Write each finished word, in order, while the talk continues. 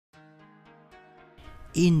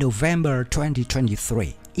In November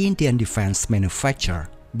 2023, Indian defense manufacturer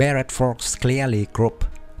Bharat Force Clearly Group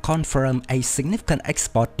confirmed a significant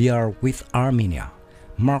export deal with Armenia,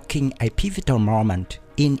 marking a pivotal moment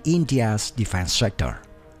in India's defense sector.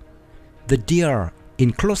 The deal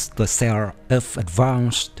includes the sale of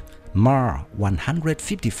advanced MArG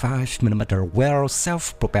 155mm well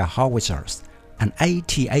self-propelled howitzers and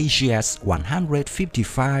ATAGS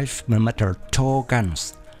 155mm tall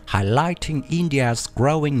guns, highlighting India's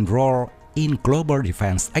growing role in global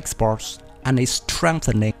defense exports and its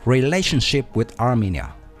strengthening relationship with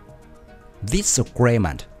Armenia. This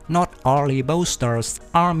agreement not only bolsters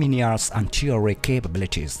Armenia's artillery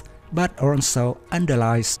capabilities, but also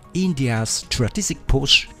underlies India's strategic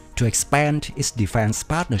push to expand its defense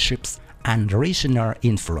partnerships and regional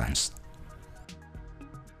influence.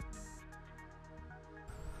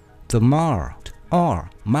 The MArG, or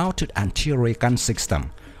Mounted Artillery Gun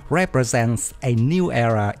System, represents a new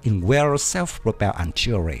era in well self-propelled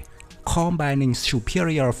artillery, combining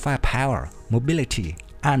superior firepower, mobility,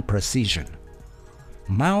 and precision.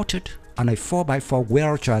 Mounted on a 4x4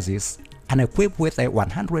 well chassis and equipped with a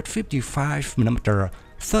 155mm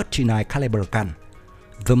 39 caliber gun,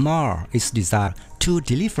 the MArG is designed to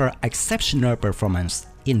deliver exceptional performance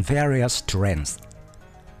in various terrains.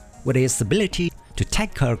 With its ability to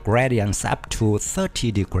tackle gradients up to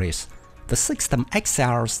 30 degrees, the system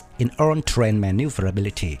excels in on-terrain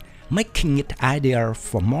maneuverability, making it ideal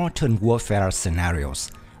for modern warfare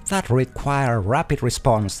scenarios that require rapid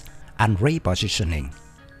response and repositioning.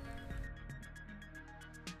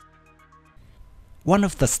 One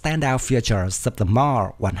of the standout features of the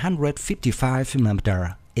MArG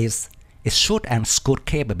 155mm is its shoot-and-scoot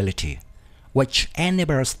capability, which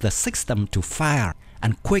enables the system to fire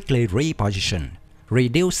and quickly reposition,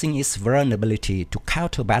 reducing its vulnerability to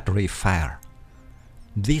counter-battery fire.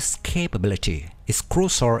 This capability is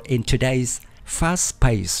crucial in today's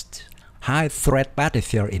fast-paced, high-threat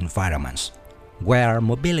battlefield environments, where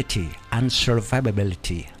mobility and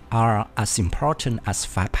survivability are as important as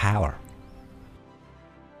firepower.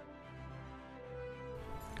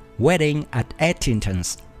 Weighing at 18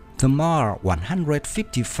 tons, the MArG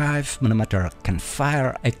 155mm can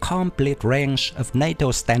fire a complete range of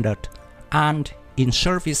NATO standard and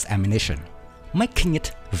in-service ammunition, making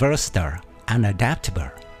it versatile and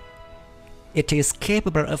adaptable. It is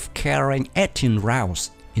capable of carrying 18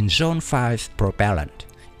 rounds in Zone 5 propellant,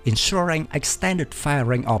 ensuring extended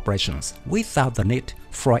firing operations without the need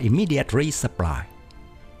for immediate resupply.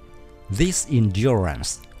 This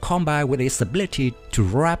endurance, combined with its ability to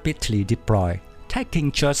rapidly deploy,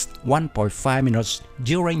 taking just 1.5 minutes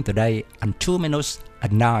during the day and 2 minutes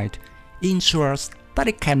at night, ensures that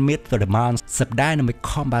it can meet the demands of dynamic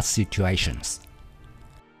combat situations.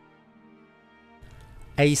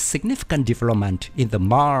 A significant development in the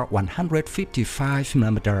MArG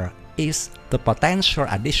 155mm is the potential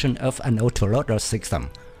addition of an autoloader system,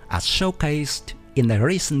 as showcased in a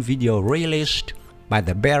recent video released by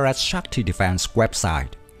the Bharat Shakti Defense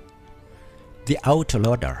website. The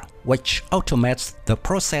autoloader, which automates the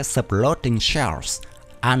process of loading shells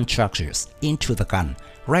and charges into the gun,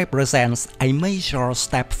 represents a major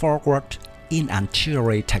step forward in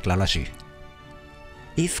artillery technology.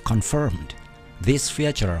 If confirmed, this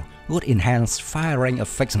feature would enhance firing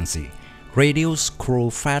efficiency, reduce crew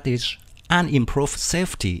fatigue, and improve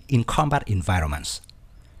safety in combat environments.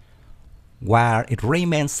 While it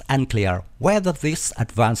remains unclear whether this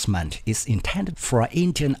advancement is intended for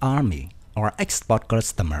Indian Army or export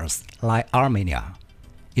customers like Armenia,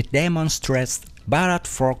 it demonstrates Bharat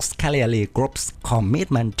Force Clearly Group's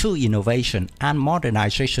commitment to innovation and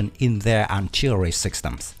modernization in their artillery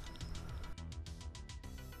systems.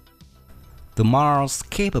 The MArG's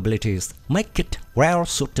capabilities make it well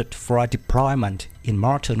suited for deployment in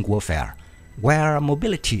modern warfare, where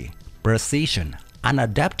mobility, precision, and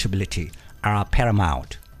adaptability are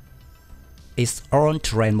paramount. Its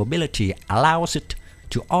on-terrain mobility allows it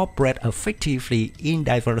to operate effectively in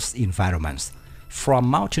diverse environments, from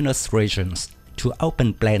mountainous regions to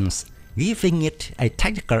open plains, giving it a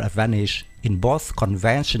tactical advantage in both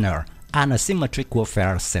conventional and asymmetric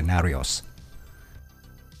warfare scenarios.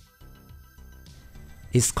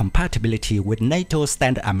 Its compatibility with NATO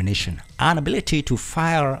standard ammunition and ability to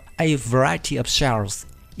fire a variety of shells,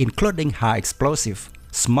 including high explosive,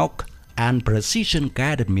 smoke, and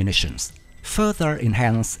precision-guided munitions, further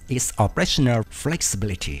enhance its operational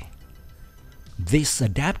flexibility. This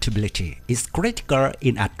adaptability is critical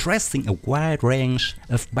in addressing a wide range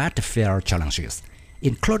of battlefield challenges,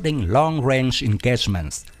 including long-range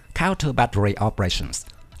engagements, counter-battery operations,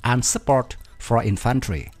 and support for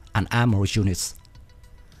infantry and armored units.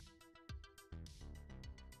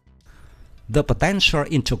 The potential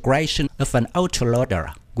integration of an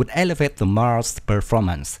autoloader would elevate the MArG's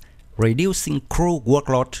performance, reducing crew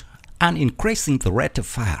workload and increasing the rate of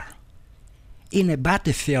fire. In a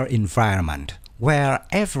battlefield environment where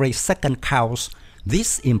every second counts,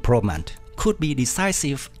 this improvement could be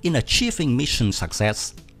decisive in achieving mission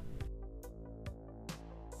success.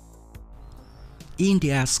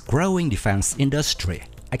 India's growing defense industry,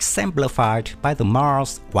 exemplified by the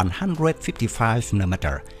MArG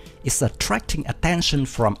 155mm, is attracting attention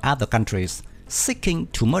from other countries seeking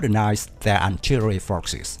to modernize their artillery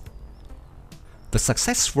forces. The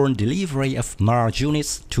successful delivery of MArG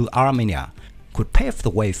units to Armenia could pave the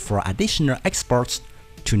way for additional exports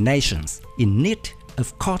to nations in need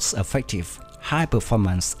of cost-effective,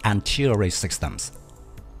 high-performance artillery systems.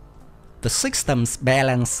 The system's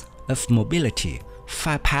balance of mobility,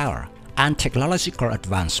 firepower, and technological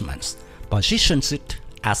advancements positions it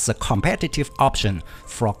as a competitive option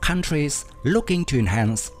for countries looking to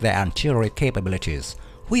enhance their artillery capabilities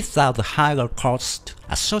without the higher cost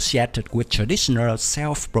associated with traditional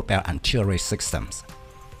self-propelled artillery systems.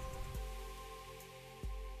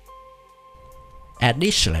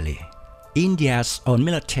 Additionally, India's own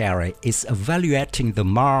military is evaluating the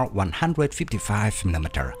MArG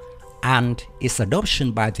 155mm, and its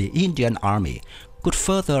adoption by the Indian Army could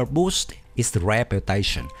further boost its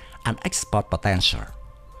reputation and export potential.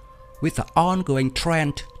 With the ongoing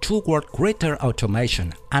trend toward greater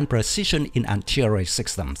automation and precision in artillery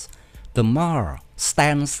systems, the MArG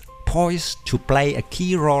stands poised to play a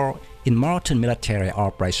key role in modern military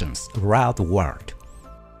operations around the world.